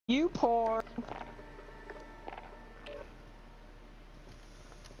You porn.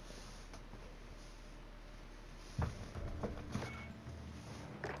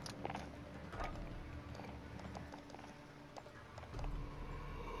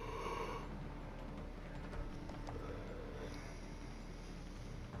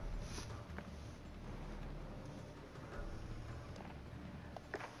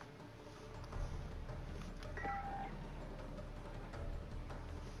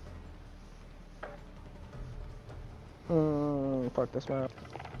 Fuck this map.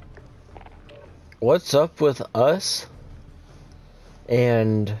 What's up with us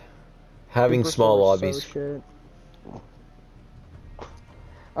and having small lobbies? So shit.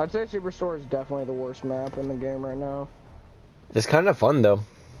 I'd say Superstore is definitely the worst map in the game right now. It's kind of fun though.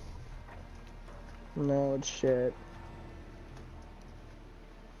 No, it's shit.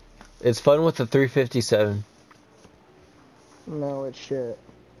 It's fun with the 357. No, it's shit.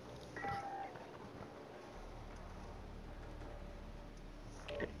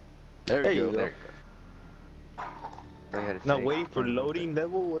 There you go. There you go. Not waiting for loading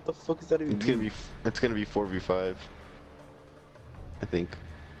level? What the fuck is that even? It's gonna be 4v5. I think.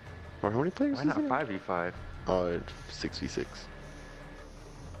 Or how many players? Why not 5v5? Oh, it's 6v6.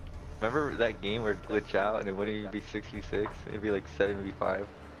 Remember that game where it glitch out and it wouldn't even be 6v6? It'd be like 7v5.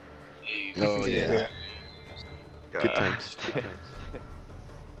 Oh yeah. Good times.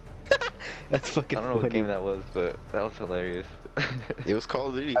 That's fucking I don't know funny. what game that was, but that was hilarious. It was Call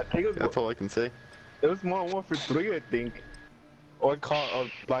of Duty. I think it was, That's all I can say. it was Modern Warfare 3, I think. Or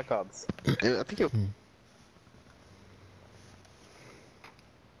Black Ops. Yeah, I think it.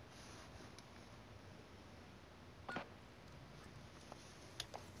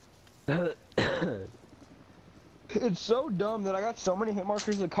 It's so dumb that I got so many hit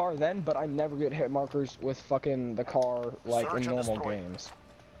markers in the car then, but I never get hit markers with fucking the car like in normal games.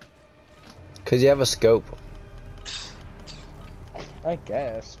 Cause you have a scope. I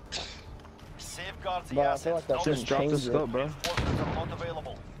guess. Safeguards the But I feel like that shouldn't Drop the change scope, it. bro. Reinforcements are not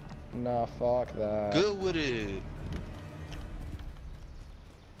available. Nah, fuck that. Good with it.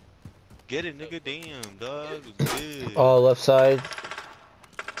 Get it, nigga. Damn, dog. Good. Oh, left side.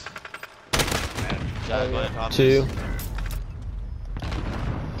 Guys, go ahead, top 2.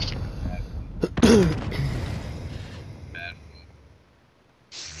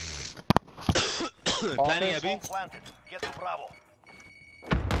 Planning at B. All planted. Get to Bravo.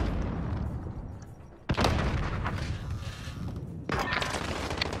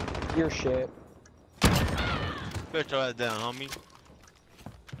 Your shit. Better try that down, homie.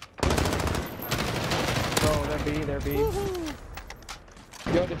 Oh, they're B, they're B.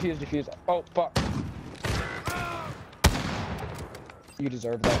 Yo, defuse. Oh, fuck. You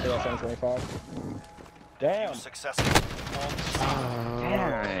deserve that for that 725. Damn. Successful.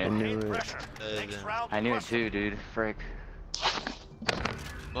 I knew it. Pressure. Next round. I knew it too, dude. Frick.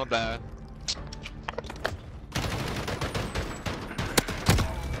 Not bad.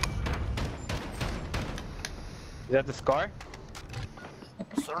 Is that the scar?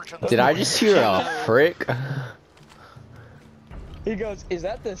 Search and Did I just hear a frick? He goes, is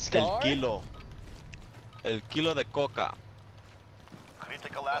that the El scar? kilo. El kilo de coca.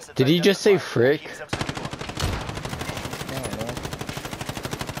 critical assets Did he just say identified. frick? Keep them secure.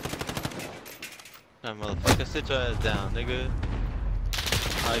 I don't know. That motherfucker, sit your ass down, nigga.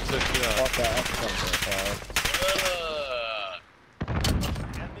 I took you out. Fuck that.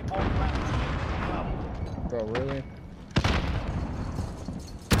 That's Enemy bomb planted. Bravo. Bro, really?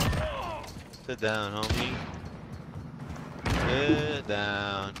 Sit down, homie. Sit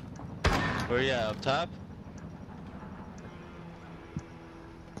down. Where you at? Up top?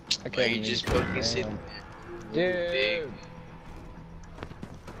 I Why you just fucking sit? Dude.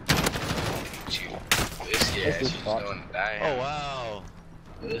 This This ass is is fucked. gonna die. Oh, wow.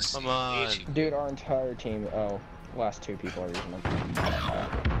 Pussy, Come on. bitch. Dude, our entire team. Oh, last 2 people are using them.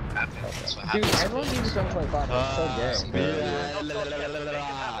 That's what Dude, happens. everyone's using 725. That's so gay.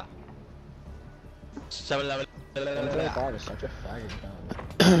 725 is such a faggot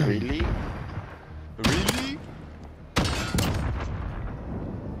gun. Really? Really?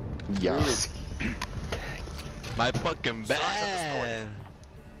 Yes. My fucking bad.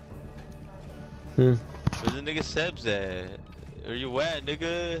 Hmm. Where's the nigga Sebs at? Where you at,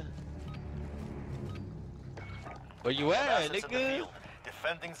 nigga? Where you at, Assets in the nigga? field.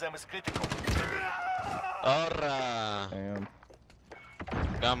 Defending them is critical. Alright. Damn.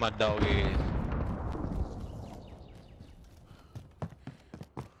 Got my doggy.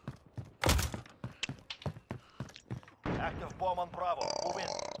 Active bomb on Bravo. Move in.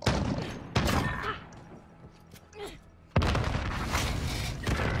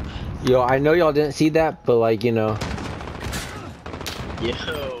 Yo, I know y'all didn't see that, but like, you know. Yo,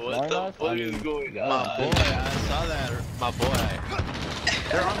 Why what the not? fuck I is mean, going My on? boy, I saw that. My boy.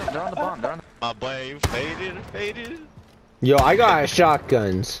 They're on the bomb. They're on My boy, you faded. Yo, I got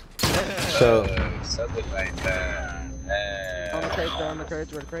shotguns. So, Something like that. On the crates, they're on the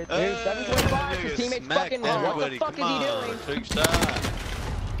crates, we're the crates. Dude, Hey, 725, his nigga, teammate's smacked fucking wrong. What the everybody. fuck Come is he on, doing? Trick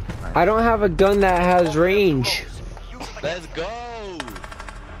shot. I don't have a gun that has range. Let's go.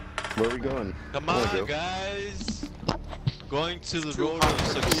 Where are we going? Come I wanna on, go. guys. Going to the road of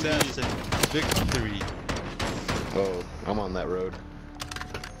success and victory. Oh, I'm on that road.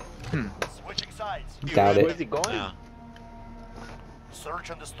 Switching sides. Doubt Where's it. he going? Yeah. Search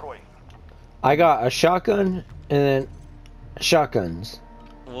and destroy. I got a shotgun and then shotguns.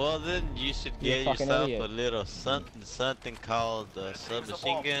 Well, then you should You're a get fucking yourself idiot. a little something called the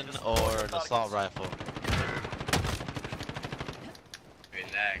submachine gun or an assault rifle.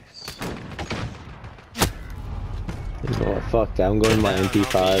 Relax. You know what? Fuck that. I'm going to my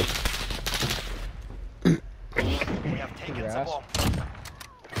MP5. We have taken the Congrats. bomb.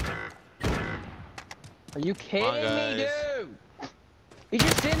 Are you kidding me, guys. dude? He's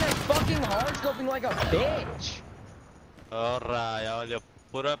just sitting there fucking hard scoping like a bitch. Alright, ya valió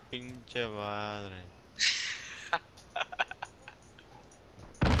pura pinche madre.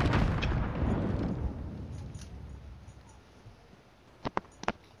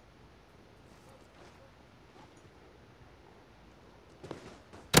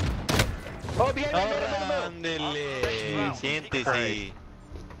 Oh, behind me. Ándele, siéntese.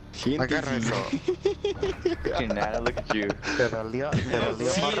 Agarra eso. Nada, look at you. Te dolió, morro.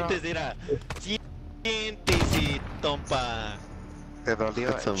 Siéntese, mira. Siéntese, tompa. Te dolió,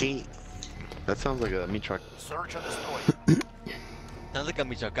 That's some- G. That sounds like a meat truck. Search and destroy. Sounds like a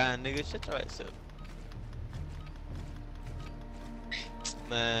Michoacán, nigga. Shut your ass up.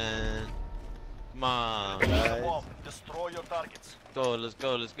 Man. Come on, Take the guys. bomb. Destroy your targets. Let's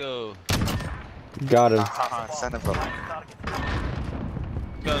go. Got him. Haha, son of a. Find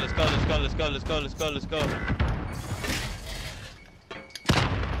the target. Let's go.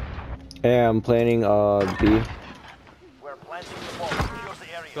 Yeah, I'm planning B. We're planting the bomb. Secure the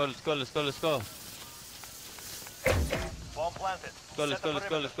area. Let's go. Bomb planted. Let's Set the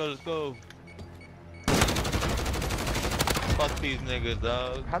perimeter. go. Fuck these niggas,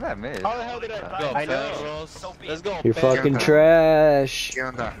 dog. How'd that miss? How the hell did I? Go, I know. perros. Let's go, You're perros. fucking trash. ¿Qué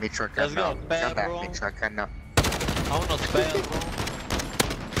onda? Let's go, Michoacano. ¿Qué onda? perro. Michoacano. Vámonos, perro.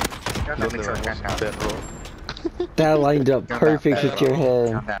 ¿Qué onda, ¿Dónde vamos, Michoacano? perro? That lined up ¿Qué onda, perfect with your perro? ¿Qué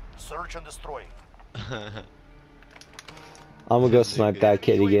head. onda? Search and destroy. I'm gonna go snipe that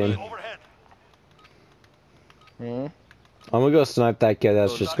kid again. Overhead. Hmm? I'm gonna go snipe that kid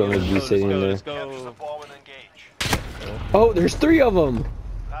that's just gonna be sitting there. Let's Capture the go. bomb and engage. Oh, there's 3 of them.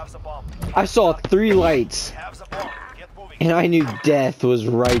 Have the bomb. I saw 3 lights, Have the bomb. Get moving. and I knew death was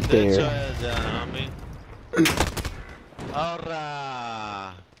right Sit your there. ass down, homie.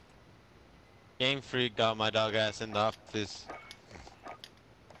 Alright. Game Freak got my dog ass in the office.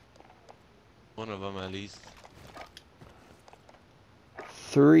 One of them at least.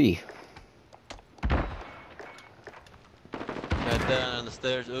 3. Right there on the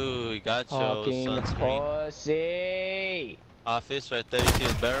stairs. Ooh, he got your Fucking sunscreen. pussy. Office right there. You see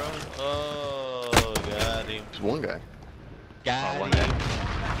his barrel? Oh, got him. There's one guy. Got one him.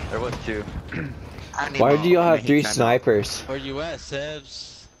 There was two. Why do y'all have 3 Mexicano. snipers? Where you at, Sebs?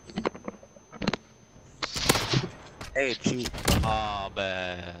 Hey, G. Oh,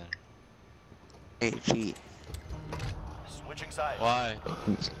 bad. Hey, G. Switching sides. Why?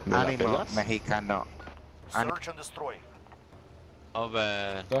 ¿Me la Ánimo, pelas? mexicano. Search and destroy. Oh,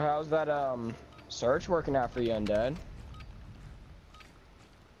 bad. So how's that search working out for you, Undead?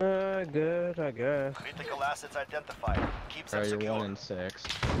 Good, I guess. Critical assets identified. Keep them Bro, you're secure. 1 in 6.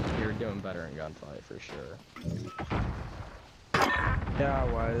 You're doing better in gunfight for sure. Yeah, I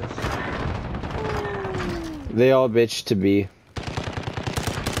was. They all bitch to be.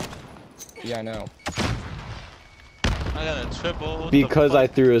 Yeah, I know. I got a triple. What Because the I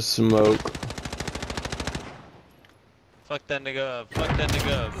fuck? threw a smoke. Fuck that nigga up. Fuck that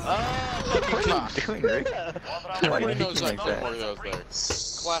nigga up. Oh, fucking What are you doing, Rick? One round Why remaining. you doing like that?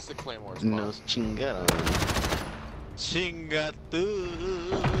 Classic Claymore spot. Nos chingaron. chinga tú.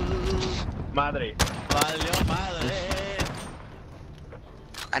 Madre. Valió madre.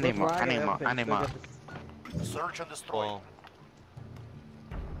 Ánimo, ánimo. Search and destroy. Well,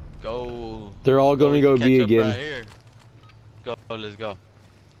 go. They're all gonna go Catch B up again. Right here. Go, let's go.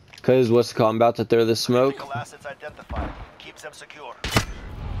 Cause what's it called? I'm about to throw the smoke. Critical assets identified. Keep them secure.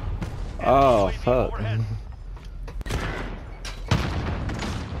 Oh UAV fuck. overhead.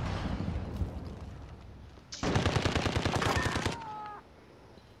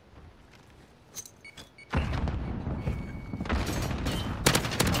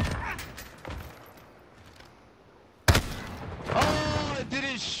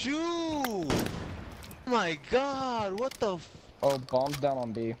 my god, what the f- Oh, bombs down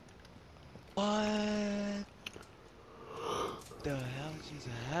on B. What the hell just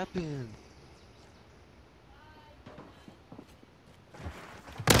happened?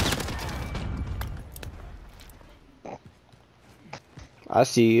 I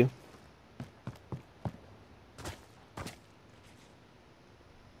see you.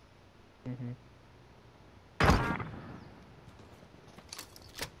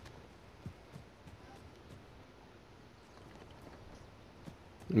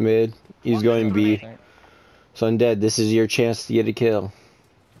 Mid. He's going B. So Undead, this is your chance to get a kill.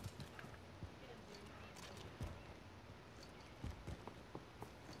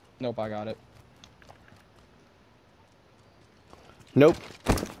 Nope, I got it. Nope.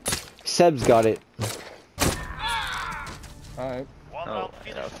 Seb's got it. Alright. Oh,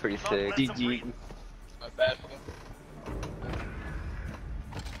 that was pretty sick. GG. My bad.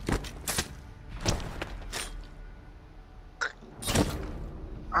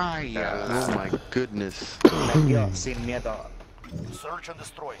 Oh my goodness. Search and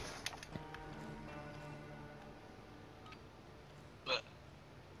destroy.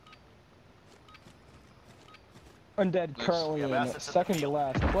 Undead currently in second to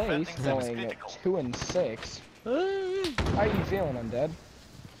last place, going 2 and 6. How are you feeling, Undead?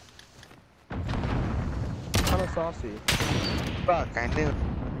 Kinda saucy. Fuck, I knew.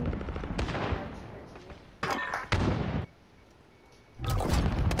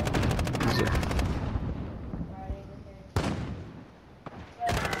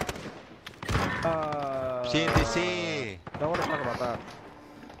 CNTC. Don't want to talk about that.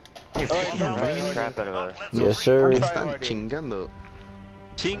 Crap out of us. Yes, sir. Están chingando.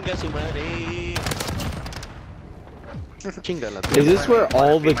 Chinga su madre. Chingala. Is this where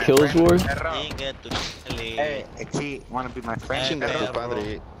all the kills were? Chinga tu Hey, G, wanna be my friend? Chinga tu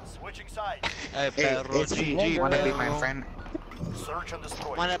padre. Switching sides. Hey, perro, G, wanna be my perro. friend? Search and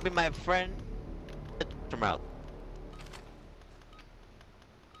destroy. Wanna be my friend? From out.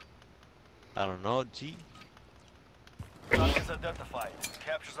 I don't know, G. Targets identified.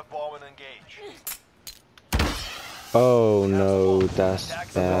 Capture the bomb and engage. Oh no, that's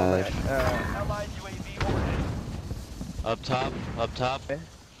bad. Allied UAV overhead. Up top, up top. A.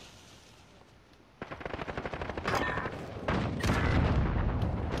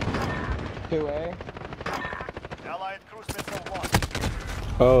 Allied cruise missile launched.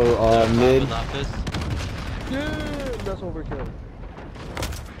 Oh, mid. Office. Yeah, that's overkill.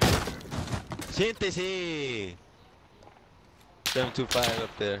 Síntesis. 725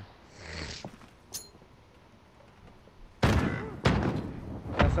 up there.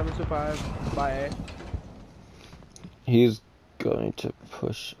 725 by A. He's going to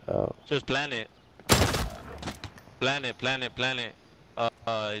push out. Just planet. Planet. He's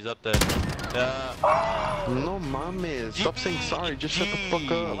up there. Yeah. No mames. Stop saying sorry. Just shut the fuck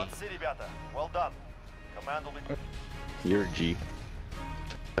up. Молодцы, ребята. Well done. Command will be... You're a G.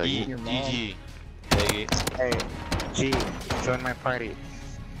 Your mom. GG. Hey. Hey, G, join my party.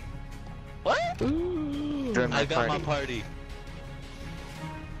 What? Join my I got my party. party.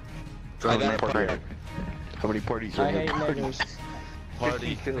 Join got my a party. How many parties are I there? hate niggers.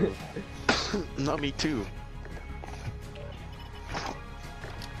 Party. Not me too.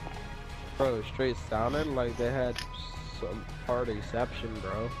 Bro, straight sounded like they had some hard exception,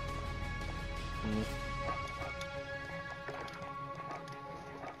 bro.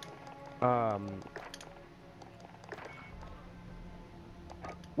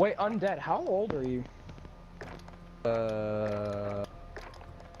 Wait, Undead, how old are you?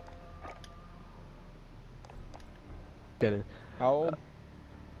 Kidding. How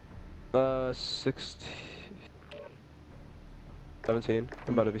old? 16. 17.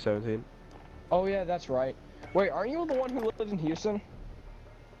 I'm about to be 17. Oh yeah, that's right. Wait, aren't you the one who lives in Houston?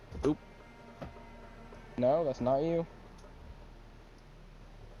 Oop. No, that's not you.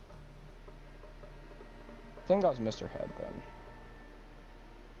 I think that was Mr. Head then.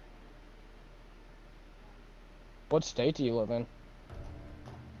 What state do you live in?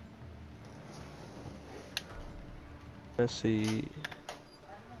 Let's see.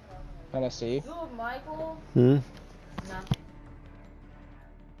 Tennessee? Yo, Michael? Hmm? Nothing.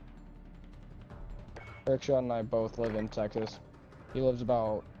 Trick-shot and I both live in Texas. He lives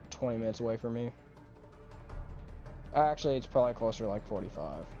about 20 minutes away from me. Actually, it's probably closer, like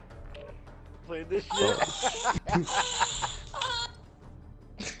 45. Play this shit.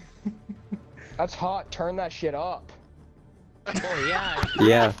 That's hot. Turn that shit up. Oh, yeah.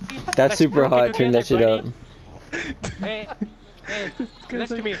 Yeah, that's super hot. Turn that shit up. Hey,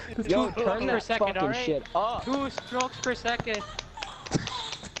 listen to me. Yo, Two turn per that second, fucking alright? shit up. 2 strokes per second.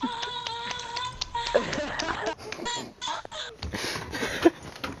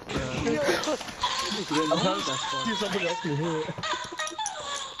 See somebody else can hear it.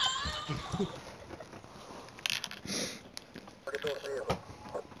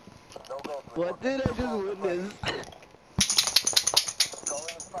 What did I just witness?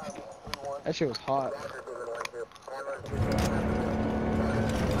 That shit was hot.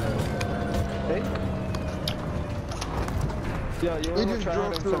 Hey? Yo, you wanna try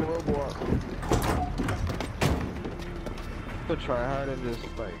hard and some robot? Go try hard and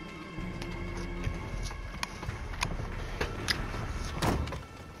just like.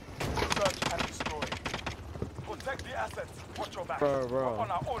 Search and destroy. Protect the assets. Watch your back. Bro. We're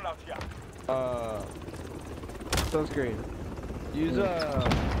on our own out here. Sunscreen. Use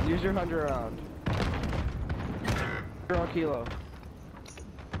your 100 round. You're on kilo.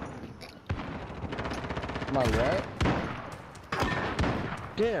 My what?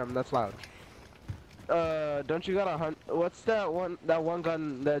 Damn, that's loud. Don't you got a hunt? What's that one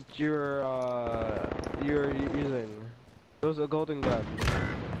gun that you're using? It was a golden gun.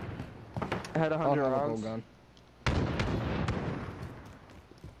 It had 100 rounds. Gun.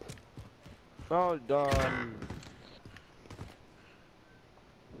 Oh,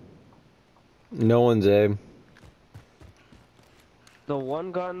 No one's aim. the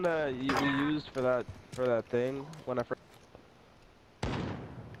one gun that we used for that thing when I first.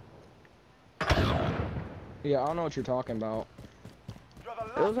 Yeah, I don't know what you're talking about.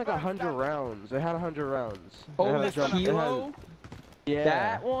 It was like 100 rounds. It had 100 rounds. Oh, It had the a jump- it had- kilo? Yeah.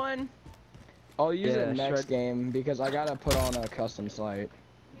 That one? I'll use Yeah, it next shred- game because I gotta put on a custom sight.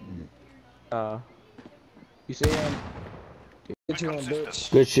 You see him? Get you on,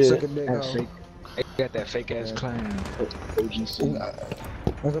 bitch. Good shit. Suck a dick, ho. You got that fake ass clan. OGC.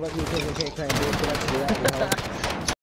 Look like you can't claim bitch. Get up to that, ho.